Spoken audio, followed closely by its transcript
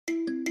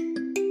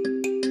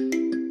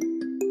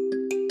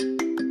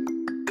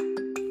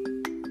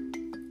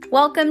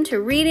Welcome to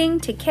Reading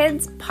to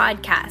Kids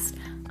podcast.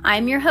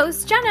 I'm your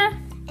host,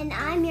 Jenna. And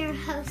I'm your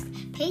host,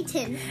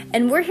 Peyton.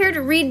 And we're here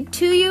to read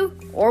to you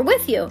or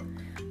with you.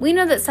 We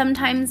know that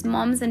sometimes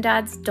moms and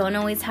dads don't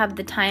always have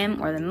the time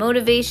or the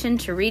motivation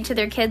to read to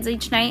their kids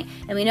each night,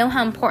 and we know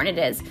how important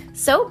it is.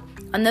 So,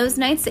 on those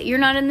nights that you're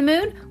not in the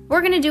mood,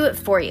 we're going to do it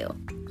for you.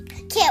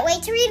 Can't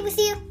wait to read with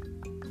you.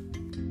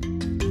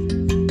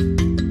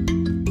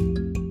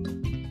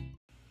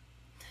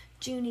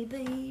 Junie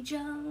B.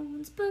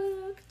 Jones,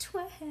 book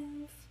 12.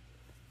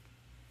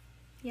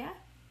 Yeah?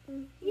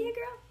 Mm-hmm. Yeah,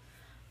 girl.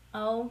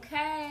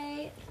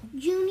 Okay.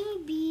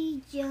 Junie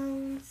B.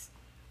 Jones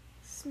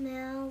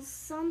smells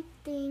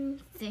something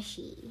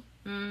fishy.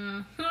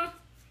 Mm-hmm.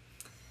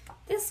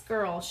 This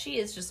girl, she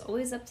is just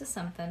always up to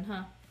something,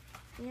 huh?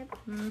 Yep.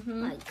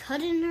 Mm-hmm. Like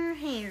cutting her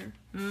hair.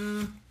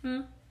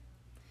 Mm-hmm.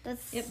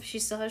 That's. Yep, she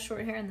still has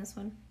short hair in this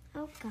one.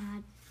 Oh,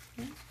 God.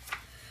 Yeah.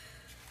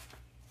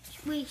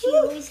 Wait, she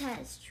always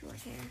has short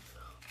hair.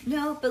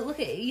 No, but look,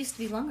 it used to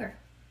be longer.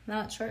 Now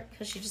it's short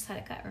because she just had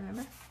it cut,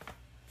 remember?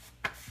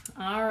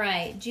 All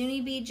right, Junie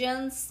B.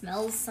 Jones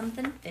smells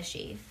something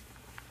fishy.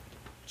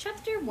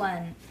 Chapter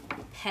 1,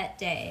 Pet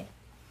Day.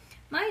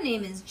 My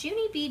name is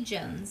Junie B.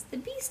 Jones. The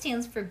B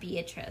stands for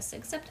Beatrice,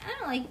 except I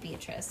don't like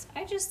Beatrice.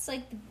 I just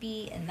like the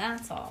B and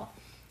that's all.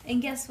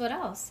 And guess what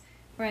else?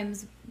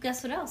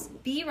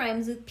 B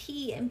rhymes with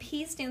P, and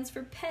P stands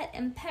for pet,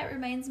 and pet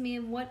reminds me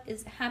of what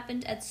has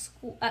happened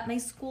at my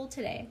school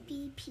today.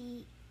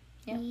 B-P-E-G.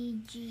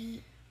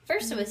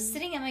 First, I was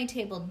sitting at my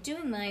table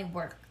doing my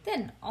work.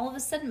 Then, all of a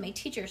sudden, my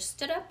teacher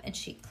stood up and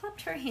she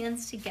clapped her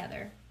hands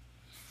together.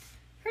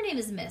 Her name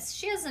is Miss.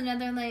 She has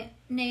another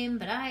name,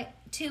 but I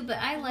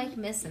like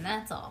Miss, and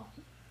that's all.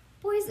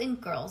 Boys and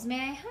girls, may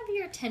I have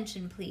your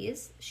attention,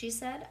 please? She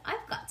said.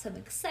 I've got some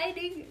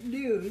exciting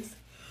news.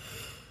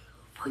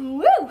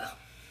 Woo!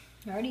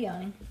 You're already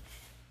yawning.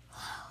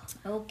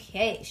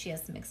 Okay, she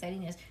has some exciting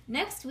news.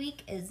 Next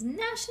week is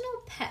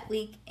National Pet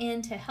Week,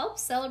 and to help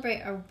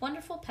celebrate our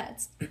wonderful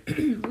pets,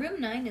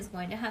 Room 9 is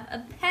going to have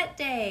a pet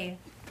day.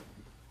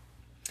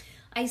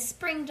 I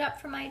springed up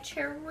from my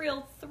chair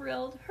real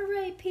thrilled.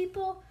 Hooray,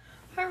 people!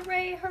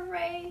 Hooray,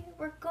 hooray!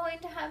 We're going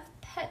to have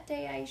pet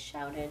day, I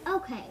shouted.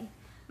 Okay.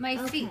 My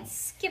feet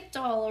skipped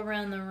all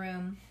around the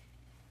room.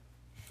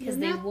 Because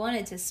they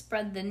wanted to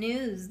spread the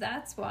news,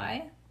 that's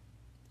why.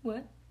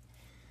 What?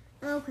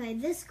 Okay,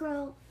 this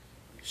girl,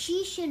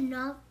 she should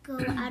not go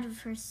out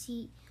of her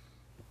seat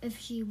if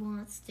she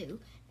wants to.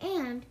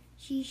 And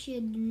she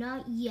should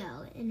not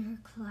yell in her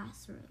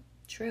classroom.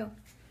 True.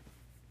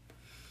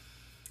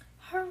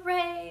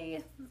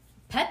 Hooray!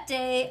 Pet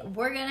day!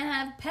 We're gonna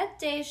have pet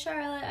day,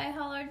 Charlotte, I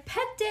hollered.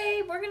 Pet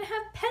day! We're gonna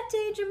have pet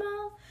day,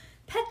 Jamal.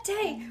 Pet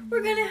day!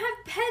 We're gonna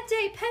have pet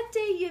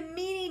day, you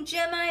meanie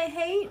gem I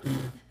hate.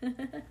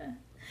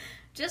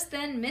 Just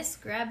then, Miss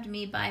grabbed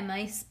me by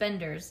my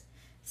spenders.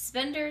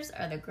 Spenders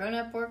are the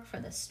grown-up work for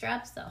the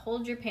straps that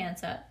hold your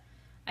pants up.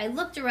 I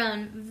looked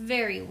around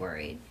very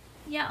worried.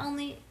 Yeah,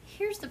 only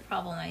here's the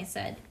problem, I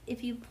said.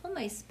 If you pull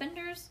my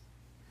spenders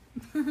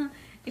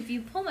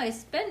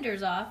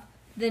off,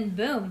 then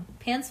boom,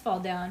 pants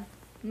fall down.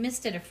 Miss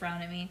did a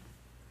frown at me.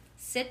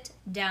 Sit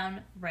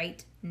down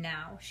right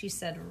now, she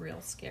said,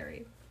 real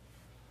scary.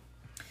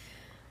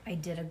 I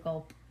did a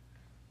gulp.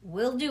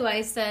 Will do,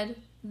 I said.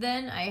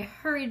 Then I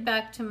hurried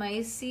back to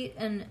my seat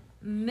and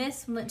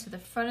Miss went to the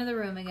front of the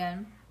room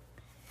again.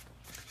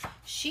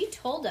 She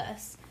told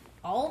us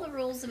all the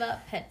rules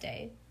about Pet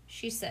Day.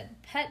 She said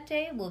Pet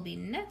Day will be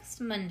next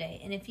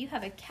Monday, and if you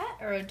have a cat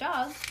or a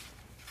dog,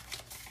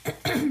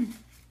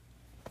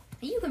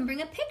 you can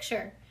bring a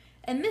picture,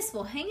 and Miss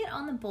will hang it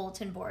on the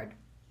bulletin board.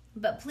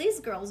 But please,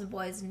 girls and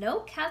boys,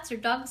 no cats or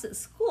dogs at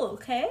school,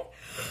 okay?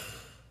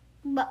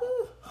 But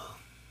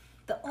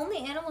the only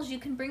animals you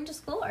can bring to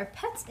school are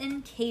pets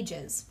in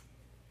cages.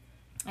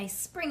 I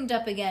springed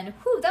up again.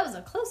 Whew, that was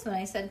a close one,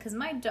 I said, because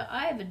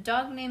I have a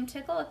dog named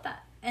Tickle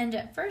and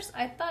at first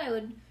I thought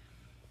I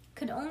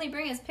could only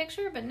bring his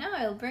picture, but now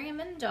I'll bring him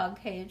in a dog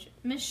cage.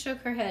 Miss shook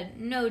her head.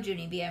 No,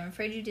 Junie B, I'm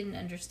afraid you didn't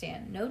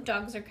understand. No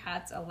dogs or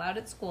cats allowed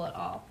at school at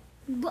all.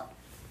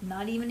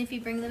 Not even if you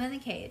bring them in the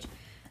cage.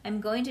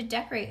 I'm going to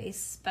decorate a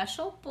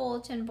special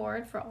bulletin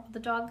board for all the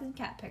dog and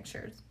cat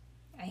pictures.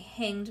 I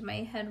hanged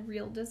my head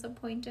real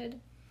disappointed.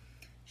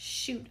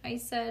 Shoot, I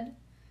said.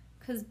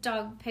 Because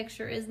dog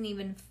picture isn't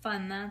even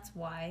fun, that's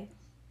why.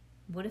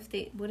 What if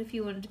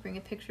you wanted to bring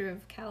a picture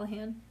of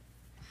Callahan?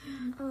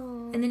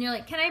 Oh. And then you're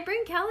like, can I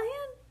bring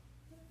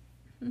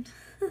Callahan?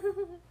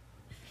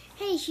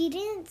 Hey, she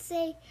didn't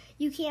say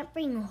you can't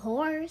bring a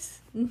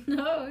horse.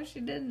 No, she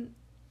didn't.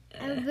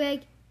 I would be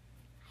like,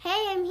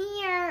 hey, I'm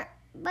here,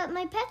 but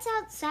my pet's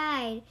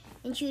outside.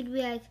 And she would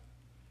be like,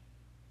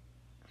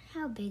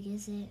 how big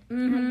is it?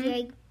 Mm-hmm. I'd be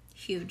like,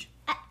 huge.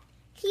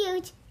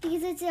 Huge,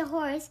 because it's a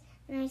horse.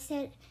 And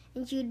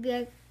she would be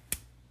like,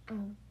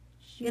 oh.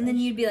 And then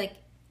you'd be like,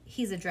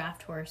 he's a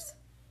draft horse.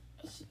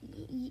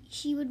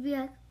 She would be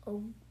like,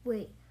 oh,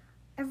 wait,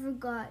 I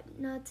forgot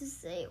not to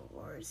say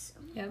horse.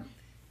 Yep.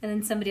 And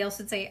then somebody else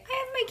would say, I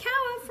have my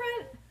cow out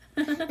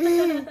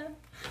front.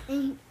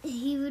 And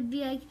he would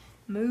be like,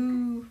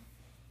 moo.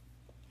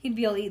 He'd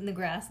be all eating the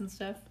grass and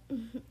stuff.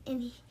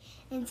 and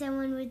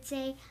someone would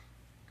say,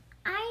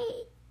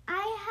 I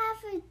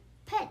have a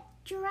pet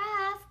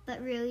giraffe,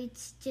 but really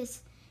it's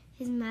just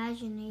his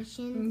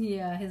imagination.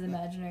 Yeah, his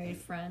imaginary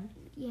friend.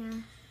 Yeah.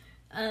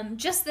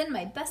 Just then,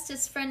 my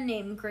bestest friend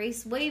named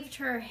Grace waved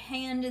her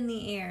hand in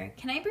the air.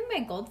 Can I bring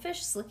my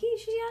goldfish, Slicky?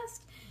 She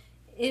asked.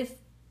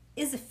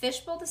 Is a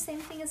fishbowl the same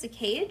thing as a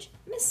cage?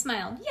 Miss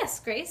smiled. Yes,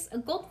 Grace. A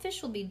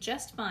goldfish will be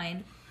just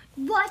fine.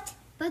 What?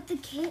 But the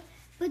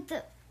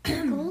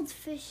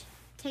goldfish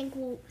tank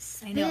will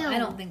spill. I know. I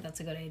don't think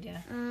that's a good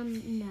idea.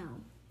 No.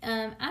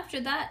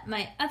 After that,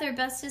 my other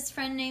bestest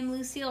friend named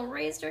Lucille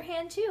raised her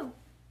hand too.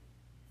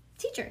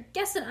 Teacher,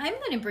 guess what I'm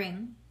going to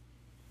bring?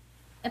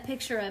 A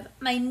picture of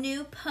my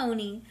new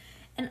pony.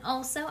 And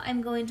also,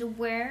 I'm going to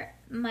wear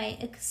my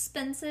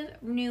expensive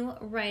new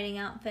riding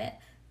outfit.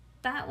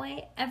 That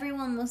way,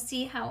 everyone will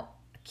see how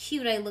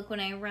cute I look when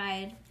I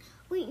ride.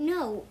 Wait,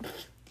 no.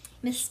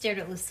 Miss stared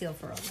at Lucille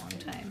for a long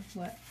time.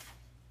 What?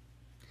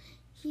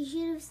 She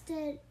should have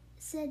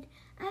said,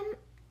 I'm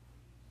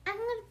going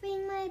to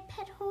bring my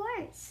pet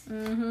horse.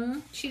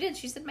 Mm-hmm. She did.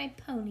 She said my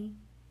pony.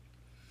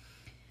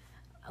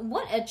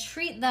 What a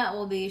treat that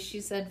will be,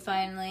 she said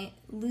finally.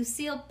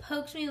 Lucille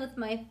poked me with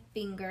my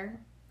finger.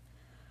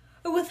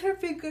 With her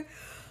finger.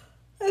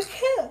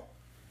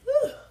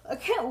 I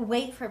can't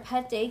wait for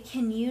pet day.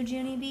 Can you,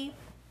 Junie B?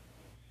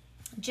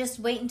 Just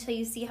wait until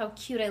you see how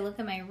cute I look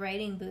in my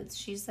riding boots,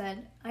 she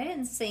said. I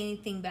didn't say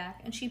anything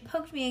back, and she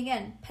poked me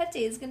again. Pet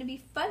day is going to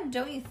be fun,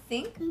 don't you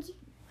think?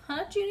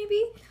 Huh, Junie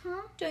B?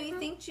 Huh?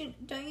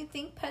 Don't you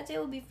think pet day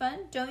will be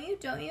fun? Don't you?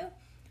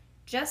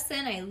 Just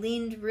then, I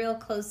leaned real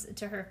close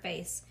to her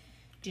face.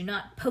 Do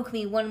not poke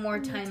me one more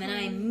time, and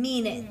I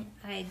mean it,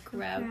 I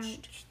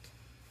grouched.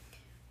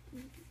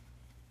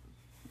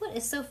 What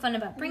is so fun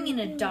about bringing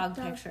a dog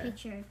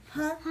picture?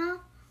 Huh?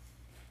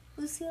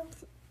 Lucille?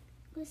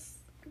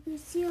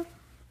 Lucille,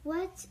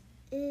 what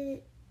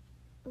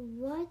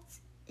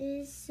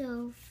is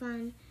so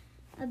fun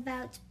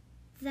about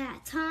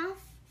that,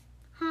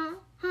 huh?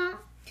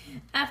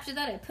 After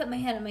that, I put my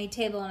head on my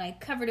table and I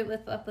covered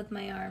it up with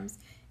my arms,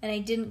 and I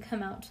didn't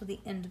come out till the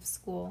end of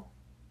school.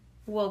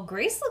 Well,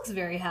 Grace looks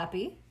very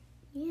happy.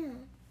 Yeah.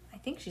 I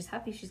think she's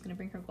happy she's going to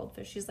bring her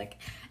goldfish. She's like,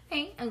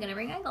 hey, I'm going to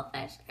bring my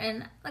goldfish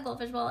and the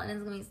goldfish bowl, and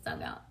it's going to be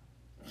stuck out.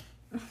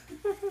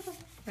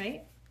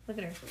 Right? Look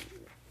at her.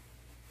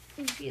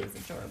 She is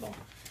adorable.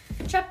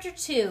 Chapter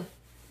 2,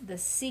 The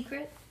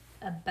Secret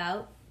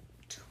About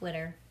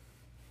Twitter.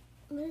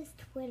 What is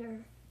Twitter?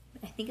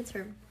 I think it's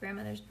her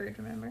grandmother's bird,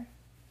 remember?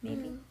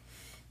 Maybe.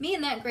 Me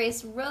and that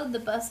Grace rode the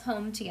bus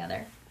home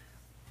together.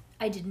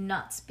 I did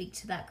not speak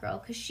to that girl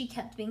because she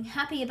kept being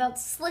happy about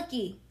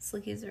Slicky.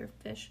 Slicky's her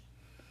fish.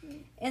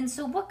 And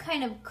so what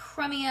kind of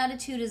crummy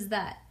attitude is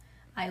that?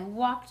 I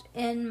walked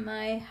in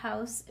my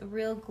house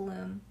real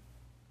gloom.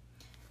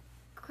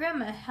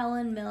 Grandma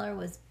Helen Miller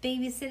was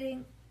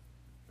babysitting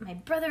my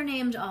brother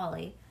named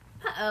Ollie.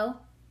 Uh-oh.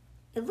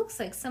 It looks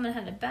like someone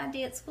had a bad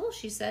day at school,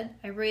 she said.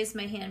 I raised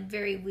my hand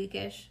very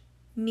weakish.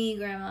 Me,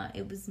 Grandma.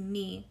 It was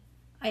me.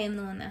 I am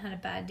the one that had a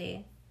bad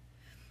day.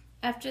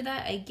 After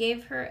that, I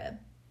gave her a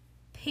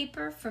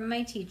paper from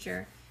my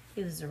teacher.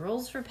 It was the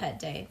rules for pet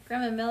day.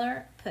 Grandma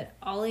Miller put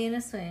Ollie in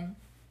a swing.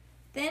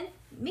 Then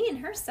me and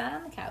her sat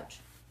on the couch.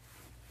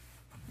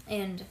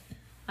 And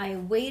I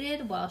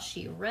waited while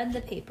she read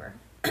the paper.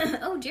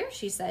 Oh dear,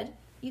 she said.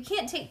 You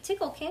can't take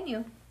Tickle, can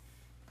you?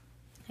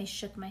 I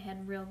shook my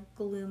head real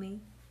gloomy.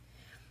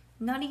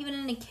 Not even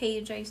in a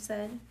cage, I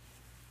said.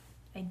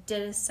 I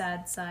did a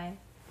sad sigh.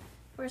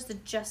 Where's the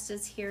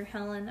justice here,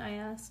 Helen? I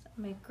asked.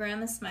 My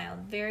grandma smiled,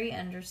 very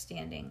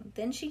understanding.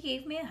 Then she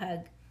gave me a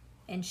hug,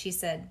 and she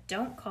said,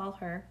 don't call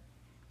her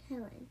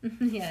Helen.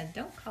 Yeah,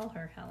 don't call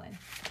her Helen.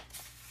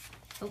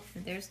 Oh,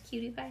 there's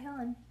Cutie Pie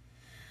Helen.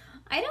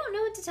 I don't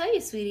know what to tell you,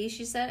 sweetie,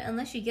 she said.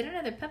 Unless you get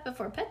another pet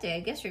before pet day, I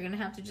guess you're going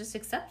to have to just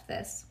accept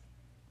this.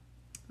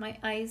 My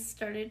eyes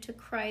started to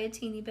cry a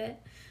teeny bit.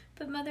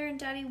 But Mother and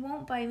Daddy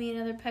won't buy me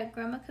another pet,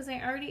 Grandma, because I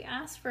already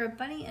asked for a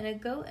bunny and a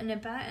goat and a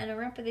bat and a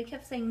rat, but they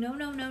kept saying no,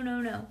 no, no, no,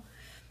 no.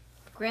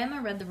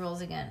 Grandma read the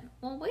rules again.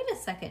 Well, wait a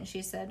second,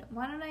 she said.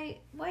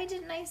 Why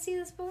didn't I see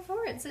this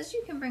before? It says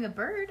you can bring a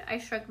bird. I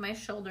shrugged my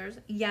shoulders.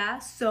 Yeah,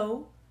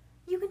 so?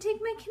 You can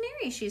take my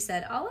canary, she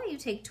said. I'll let you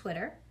take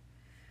Twitter.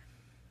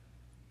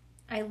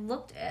 I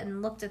looked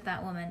at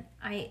that woman.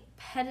 I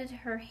petted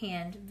her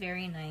hand,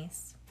 very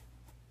nice.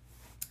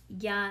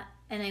 Yeah,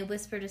 and I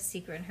whispered a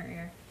secret in her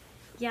ear.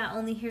 Yeah,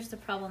 only here's the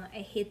problem. I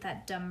hate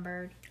that dumb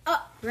bird.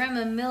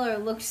 Grandma Miller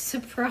looked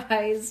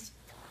surprised.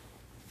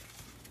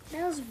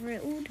 That was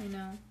rude. I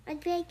know.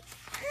 I'd be like,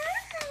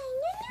 hi.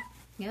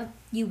 Yep.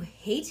 You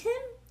hate him?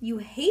 You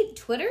hate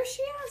Twitter,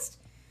 she asked.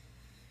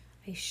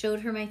 I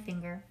showed her my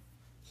finger.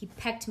 He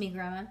pecked me,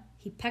 Grandma.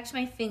 He pecked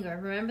my finger.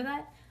 Remember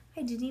that?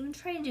 I didn't even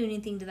try to do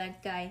anything to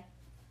that guy.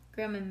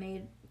 Grandma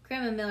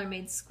Miller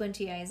made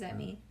squinty eyes at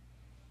me.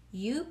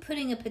 You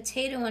putting a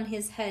potato on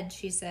his head,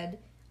 she said.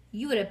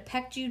 You would have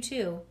pecked you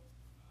too.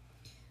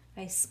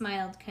 I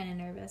smiled, kind of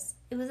nervous.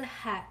 It was a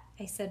hat.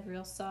 I said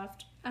real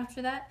soft.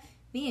 After that,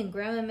 me and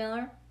Grandma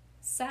Miller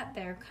sat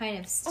there kind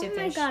of stiffish. Oh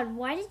my God,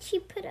 why did she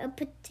put a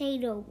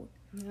potato?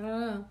 I don't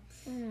know.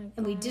 Oh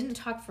And we didn't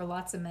talk for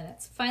lots of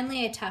minutes.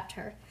 Finally, I tapped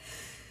her.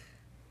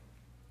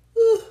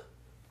 Do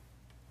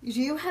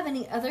you have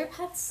any other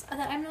pets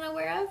that I'm not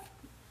aware of?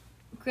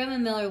 Grandma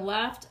Miller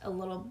laughed a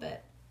little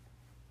bit.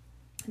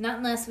 Not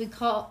unless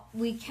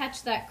we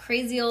catch that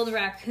crazy old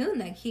raccoon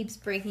that keeps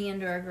breaking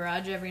into our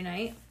garage every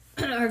night.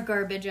 Or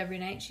garbage every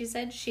night, she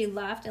said. She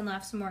laughed and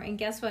laughed some more. And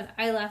guess what?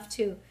 I laughed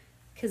too.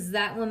 Because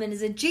that woman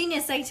is a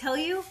genius, I tell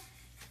you.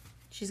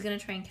 She's going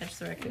to try and catch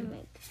the raccoon.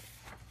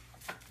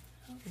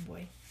 Oh,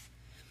 boy.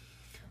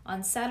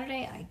 On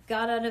Saturday, I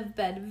got out of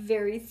bed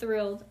very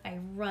thrilled. I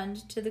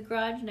runned to the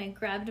garage and I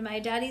grabbed my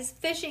daddy's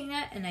fishing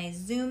net and I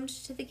zoomed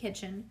to the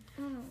kitchen.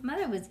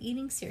 Mother was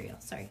eating cereal.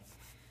 Sorry.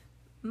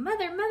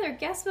 Mother,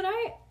 guess what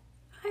I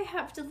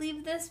have to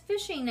leave this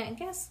fishing net.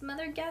 Guess,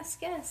 Mother, guess.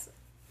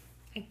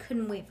 I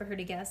couldn't wait for her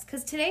to guess.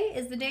 Because today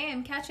is the day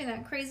I'm catching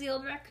that crazy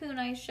old raccoon,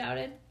 I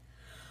shouted.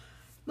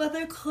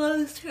 Mother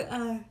closed her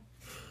eyes.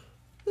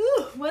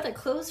 Mother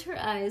closed her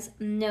eyes.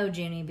 No,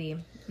 Junie B.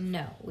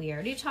 No, we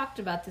already talked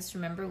about this,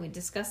 remember? We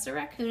discussed the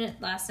raccoon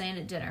last night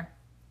at dinner.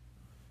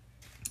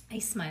 I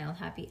smiled,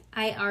 happy.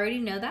 I already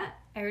know that.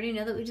 I already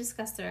know that we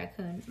discussed the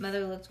raccoon.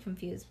 Mother looked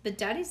confused. But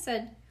Daddy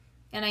said,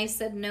 and I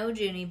said, no,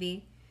 Junie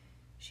B.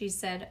 She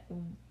said,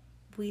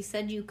 we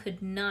said you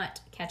could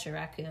not catch a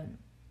raccoon.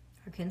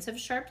 Raccoons have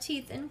sharp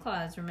teeth and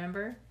claws,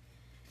 remember?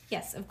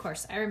 Yes, of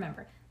course, I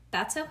remember.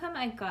 That's how come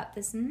I got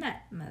this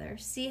net, Mother.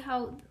 See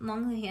how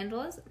long the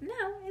handle is?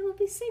 Now it will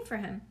be safe for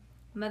him.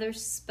 Mother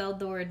spelled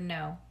the word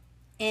no.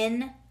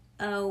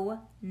 N-O,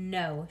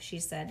 no, she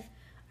said.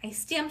 I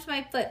stamped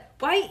my foot.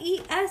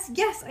 Y-E-S,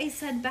 yes, I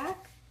said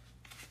back.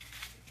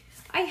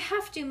 I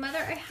have to, Mother.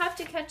 I have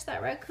to catch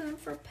that raccoon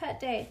for pet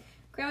day.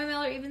 Grandma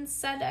Miller even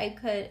said I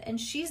could, and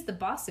she's the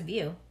boss of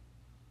you.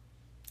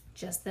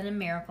 Just then a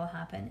miracle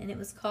happened, and it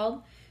was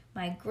called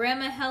my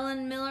Grandma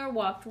Helen Miller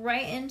walked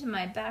right into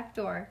my back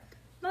door.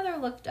 Mother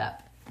looked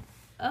up.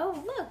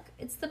 Oh, look,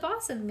 it's the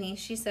boss of me,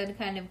 she said,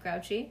 kind of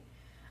grouchy.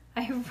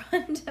 I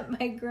run to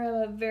my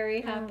grandma,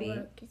 very happy. Oh,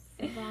 look, it's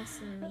the boss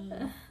of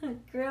me.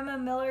 Grandma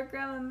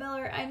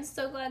Miller, I'm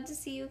so glad to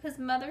see you because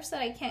Mother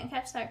said I can't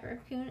catch that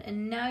raccoon,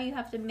 and now you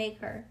have to make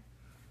her.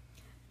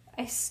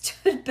 I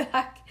stood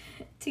back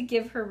to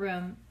give her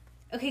room.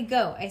 Okay,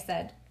 go, I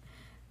said.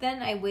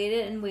 Then I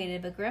waited and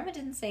waited, but Grandma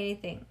didn't say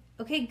anything.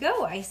 Okay,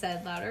 go, I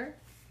said louder.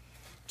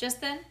 Just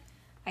then,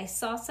 I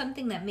saw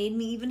something that made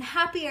me even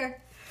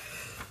happier.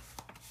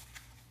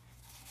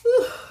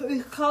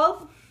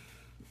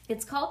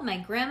 It's called my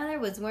grandmother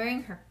was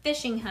wearing her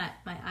fishing hat.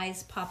 My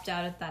eyes popped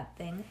out at that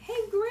thing. Hey,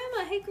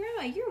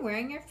 Grandma, you're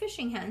wearing your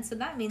fishing hat, and so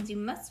that means you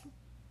must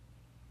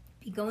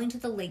be going to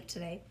the lake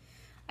today.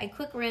 I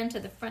quick ran to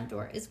the front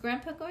door. Is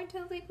Grandpa going to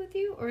the lake with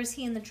you, or is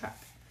he in the truck?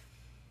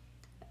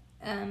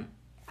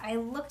 I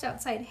looked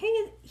outside.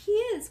 Hey, he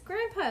is.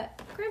 Grandpa's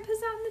out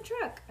in the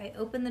truck. I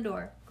opened the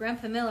door.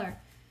 Grandpa Miller.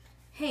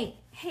 Hey,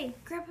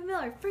 Grandpa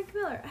Miller, Frank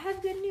Miller, I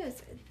have good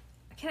news.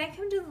 Can I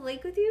come to the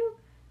lake with you?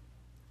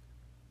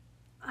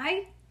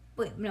 I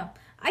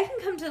can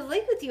come to the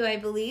lake with you, I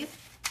believe.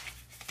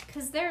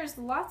 Because there's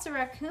lots of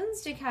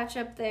raccoons to catch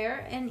up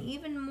there, and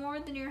even more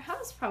than your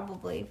house,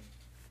 probably.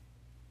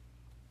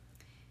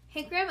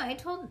 Hey, Grandma,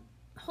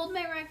 hold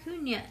my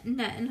raccoon net,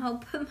 and I'll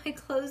put my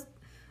clothes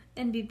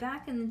and be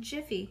back in the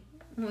jiffy.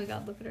 Oh my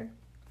God, look at her.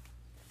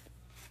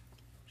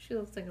 She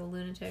looks like a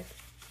lunatic.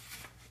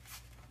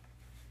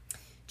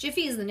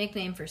 Jiffy is the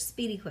nickname for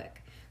Speedy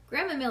Quick.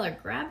 Grandma Miller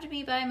grabbed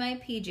me by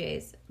my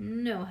PJs.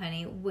 No,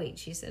 honey, wait,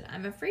 she said.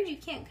 I'm afraid you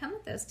can't come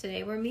with us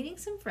today. We're meeting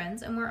some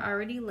friends and we're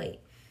already late.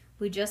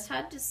 We just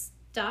had to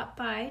stop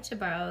by to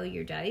borrow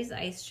your daddy's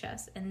ice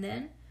chest. And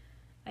then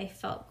I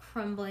felt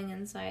crumbling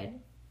inside.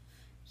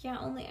 Yeah,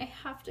 only I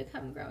have to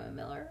come, Grandma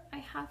Miller. I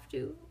have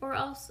to. Or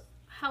else,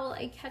 how will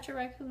I catch a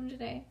raccoon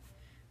today?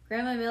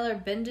 Grandma Miller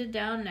bended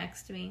down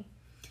next to me.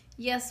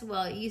 Yes,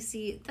 well, you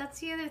see, that's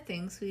the other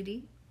thing,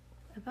 sweetie.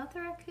 About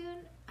the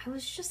raccoon, I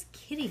was just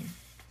kidding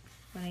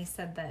when I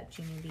said that,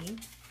 Junie B.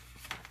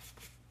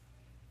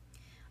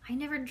 I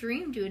never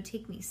dreamed you would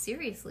take me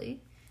seriously.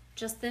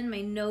 Just then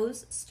my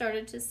nose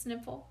started to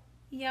sniffle.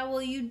 Yeah,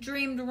 well, you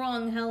dreamed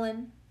wrong,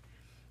 Helen.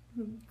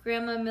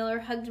 Grandma Miller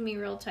hugged me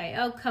real tight.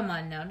 Oh, come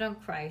on now,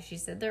 don't cry, she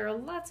said. There are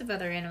lots of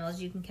other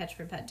animals you can catch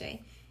for pet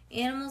day.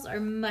 Animals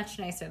are much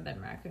nicer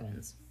than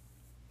raccoons.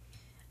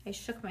 I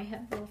shook my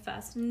head real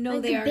fast. No,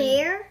 like they a are.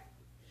 Bear?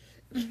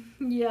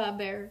 Yeah,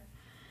 bear.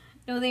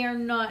 No, they are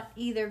not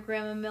either,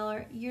 Grandma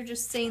Miller. You're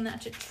just saying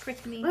that to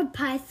trick me. Or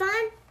python?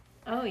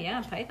 Oh,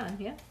 yeah, python,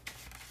 yeah.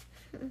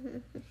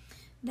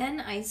 Then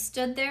I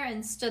stood there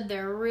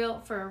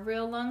for a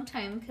real long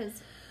time,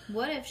 because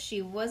what if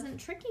she wasn't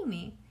tricking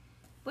me?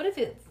 What if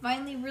it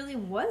finally really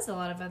was a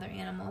lot of other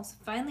animals?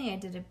 Finally, I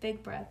did a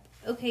big breath.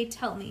 Okay,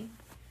 tell me.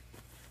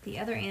 The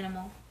other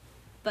animal.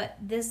 But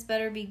this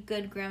better be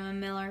good, Grandma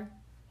Miller.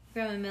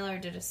 Grandma Miller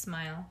did a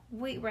smile.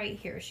 Wait right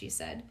here, she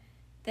said.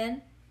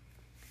 Then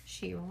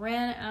she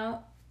ran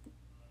out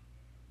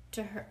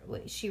to her.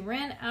 Wait, she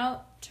ran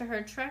out to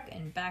her truck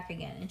and back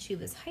again, and she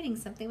was hiding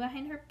something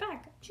behind her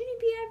back. Junie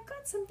B, I've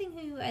got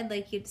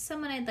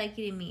someone I'd like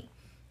you to meet.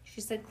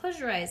 She said, close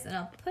your eyes, and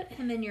I'll put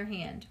him in your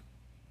hand.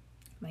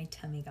 My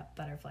tummy got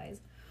butterflies.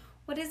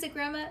 What is it,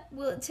 Grandma?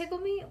 Will it tickle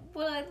me?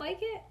 Will I like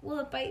it? Will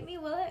it bite me?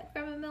 Will it?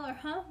 Grandma Miller,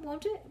 huh?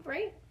 Won't it?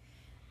 Right?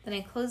 Then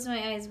I closed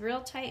my eyes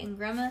real tight, and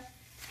Grandma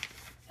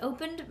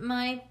opened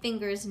my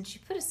fingers, and she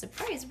put a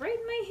surprise right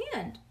in my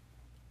hand.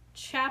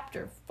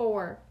 Chapter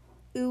 4.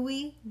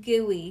 Ooey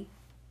gooey.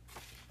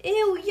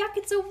 Ew, yuck,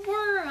 it's a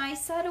worm. I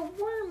said, a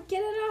worm.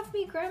 Get it off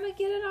me, Grandma.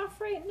 Get it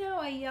off right now,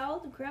 I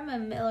yelled. Grandma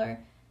Miller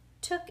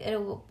took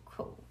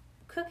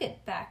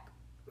it back.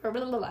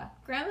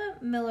 Grandma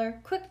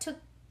Miller took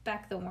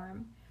back the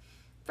worm.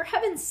 For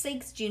heaven's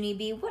sakes, Junie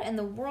B, what in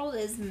the world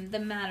is the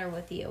matter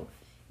with you?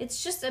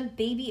 It's just a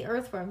baby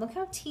earthworm. Look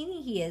how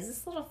teeny he is.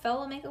 This little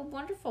fellow will make a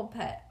wonderful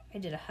pet. I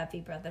did a huffy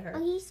breath at her.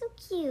 Oh, he's so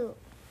cute.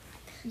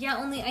 Yeah,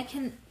 only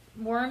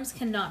worms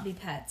cannot be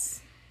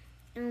pets.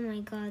 Oh my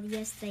God,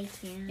 yes they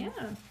can.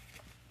 Yeah.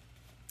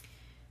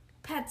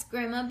 Pets,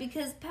 Grandma,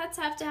 because pets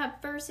have to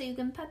have fur so you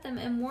can pet them,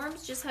 and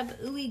worms just have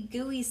ooey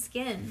gooey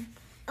skin.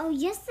 Oh,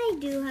 yes they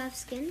do have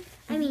skin.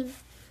 Mm-hmm. I mean,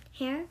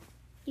 hair.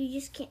 You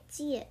just can't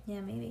see it.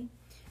 Yeah, maybe.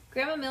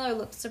 Grandma Miller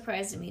looked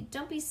surprised at me.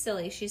 Don't be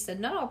silly, she said.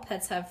 Not all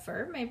pets have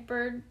fur. My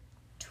bird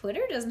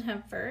Twitter doesn't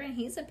have fur, and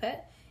he's a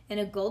pet. And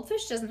a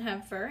goldfish doesn't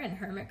have fur, and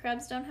hermit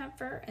crabs don't have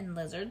fur, and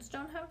lizards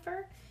don't have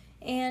fur.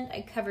 And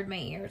I covered my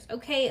ears.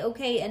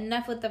 Okay,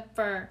 enough with the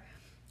fur,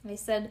 I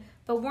said.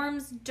 But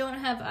worms don't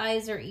have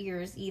eyes or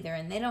ears either,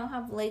 and they don't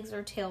have legs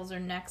or tails or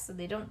necks, so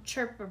they don't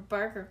chirp or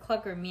bark or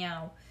cluck or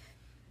meow.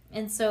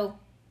 And so,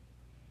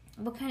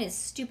 what kind of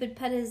stupid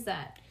pet is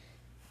that?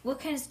 What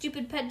kind of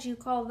stupid pet do you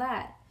call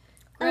that?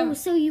 Oh,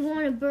 so you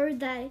want a bird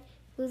that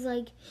was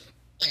like...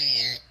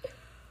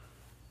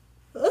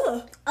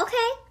 Ugh.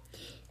 Okay.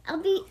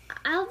 I'll be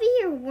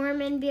your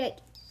worm and be like...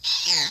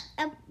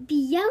 I'll be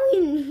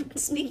yelling.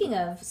 Speaking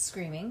of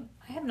screaming,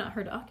 I have not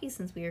heard Aki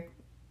since we were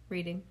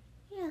reading.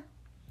 Yeah.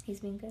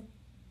 He's been good.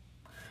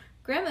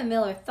 Grandma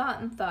Miller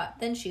thought and thought.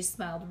 Then she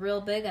smiled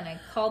real big, and I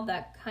called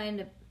that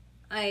kind of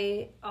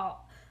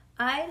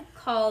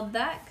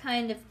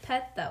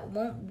pet that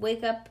won't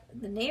wake up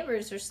the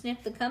neighbors or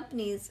sniff the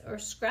companies or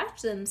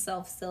scratch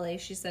themselves silly,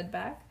 she said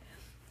back.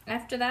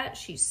 After that,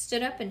 she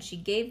stood up and she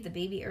gave the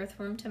baby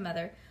earthworm to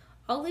Mother.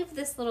 I'll leave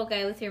this little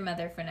guy with your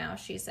mother for now,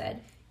 she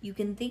said. You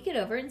can think it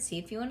over and see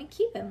if you want to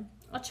keep him.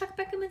 I'll check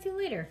back in with you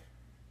later.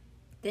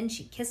 Then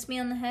she kissed me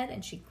on the head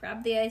and she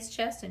grabbed the ice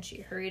chest and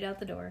she hurried out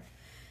the door.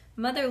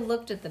 Mother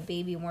looked at the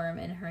baby worm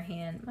in her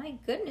hand. My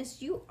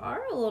goodness, you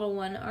are a little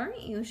one,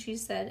 aren't you? She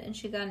said, and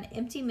she got an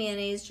empty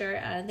mayonnaise jar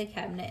out of the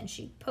cabinet and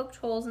she poked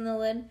holes in the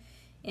lid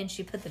and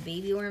she put the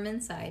baby worm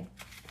inside.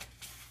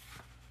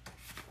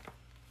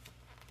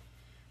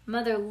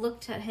 Mother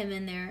looked at him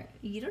in there.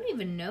 You don't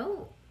even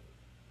know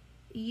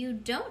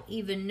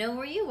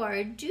where you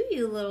are, do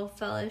you, little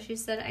fellow? She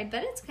said, I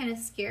bet it's kind of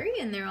scary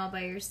in there all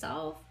by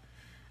yourself.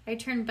 I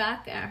turned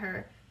back at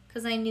her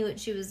because I knew what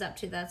she was up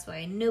to. That's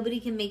why. Nobody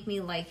can make me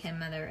like him,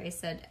 Mother. I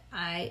said,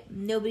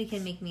 nobody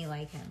can make me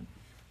like him.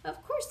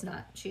 Of course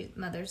not,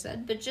 Mother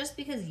said. But just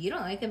because you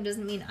don't like him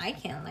doesn't mean I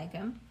can't like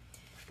him.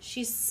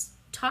 She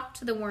talked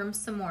to the worm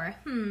some more.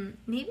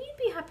 Maybe you'd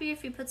be happier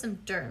if you put some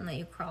dirt and let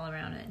you crawl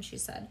around it. And she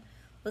said,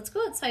 let's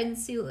go outside and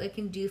see what I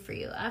can do for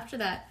you. After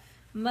that,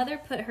 Mother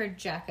put her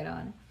jacket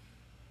on.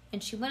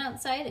 And she went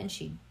outside and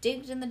she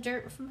digged in the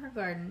dirt from her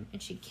garden.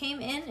 And she came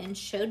in and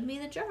showed me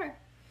the jar.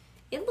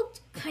 It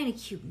looked kind of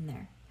cute in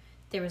there.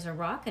 There was a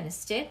rock and a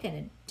stick and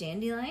a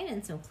dandelion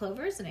and some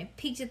clovers, and I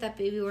peeked at that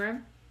baby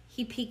worm.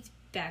 He peeked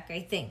back,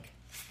 I think.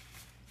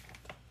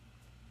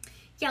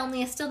 Yeah,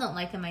 only I still don't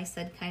like him, I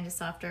said, kind of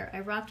softer. I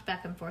rocked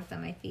back and forth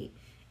on my feet.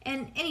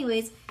 And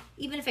anyways,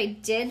 even if I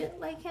did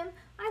like him,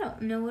 I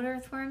don't know what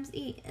earthworms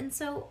eat. And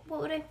so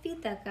what would I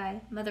feed that guy?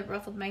 Mother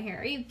ruffled my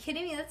hair. Are you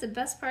kidding me? That's the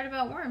best part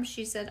about worms,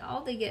 she said.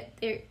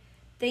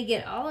 They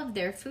get all of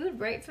their food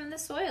right from the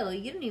soil.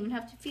 You don't even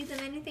have to feed them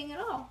anything at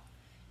all.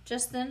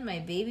 Just then, my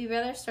baby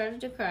brother started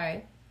to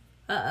cry.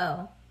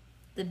 Uh-oh.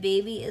 The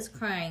baby is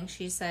crying,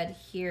 she said.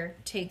 Here,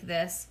 take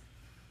this.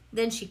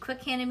 Then she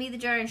quick handed me the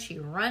jar and she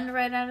ran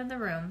right out of the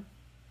room.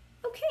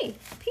 Okay,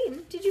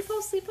 Peyton, did you fall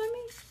asleep on me?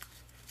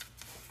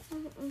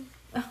 Mm-mm.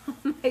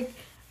 Oh my,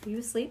 are you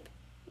asleep?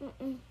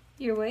 Mm-mm.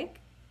 You're awake?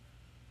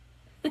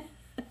 You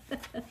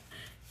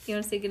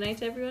want to say goodnight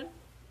to everyone?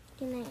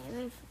 Good night,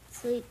 I'm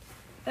asleep.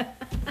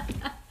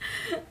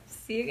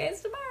 See you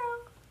guys tomorrow.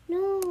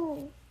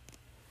 No.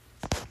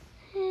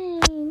 Hey,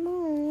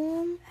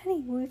 Mom.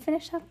 Honey, we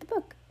finished off the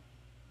book.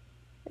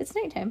 It's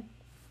nighttime.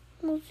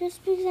 Well,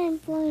 just because I'm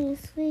falling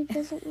asleep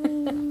doesn't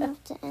mean you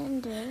have to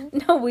end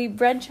it. No, we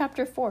read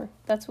chapter 4.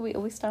 That's what we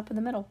always stop in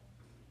the middle.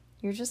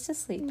 You're just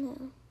asleep. No.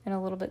 And a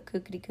little bit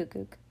kookity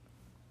kook.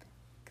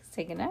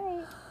 Say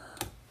goodnight.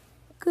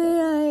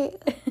 Good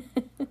night.